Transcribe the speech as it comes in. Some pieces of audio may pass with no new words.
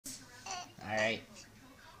Alright.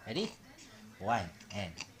 Ready? 1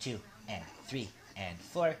 and 2 and 3 and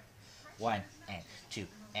 4. 1 and 2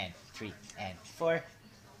 and 3 and 4.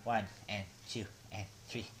 1 and 2 and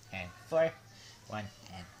 3 and 4. 1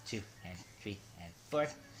 and 2 and 3 and 4.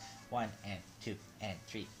 1 and 2 and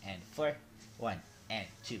 3 and 4. 1 and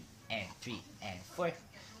 2 and 3 and 4.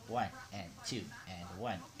 1 and 2 and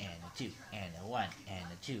 1 and 2 and 1 and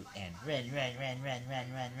 2 and run. Run, run, run, run, run,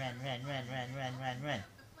 run, run, run, run, run, run, run, run.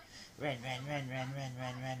 Run, run, run, run, run,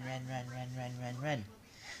 run, run, run, run, run, run, run, run.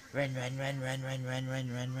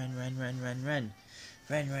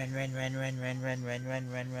 Run, run, run, run, run, run, run, run,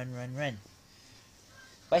 run, run, run, run, run.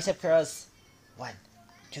 Bicep curls. 1,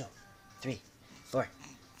 2, 3, 4,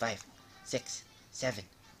 5, 6, 7,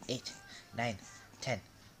 8, 9, 10.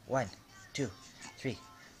 1, 2, 3,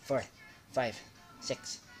 4, 5,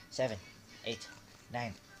 6, 7, 8,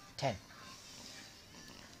 9, 10.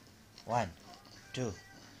 1, 2,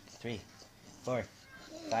 3, 4,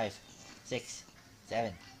 5, 6,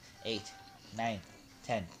 7, 8, 9,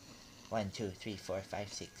 10. 1, 2, 3, 4,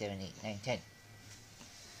 5, 6, 7, 8, 9, 10.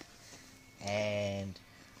 And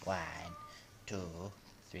 1, 2,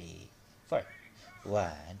 3, 4.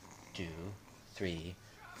 1, 2, 3,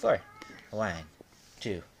 4. 1,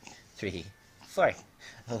 2, 3, 4.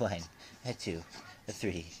 1, 2,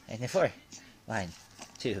 3, and 4. 1,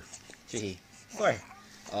 2, 3, 4.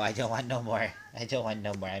 Oh, I don't want no more. I don't want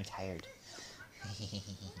no more. I'm tired.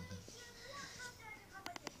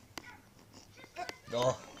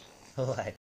 Oh, what?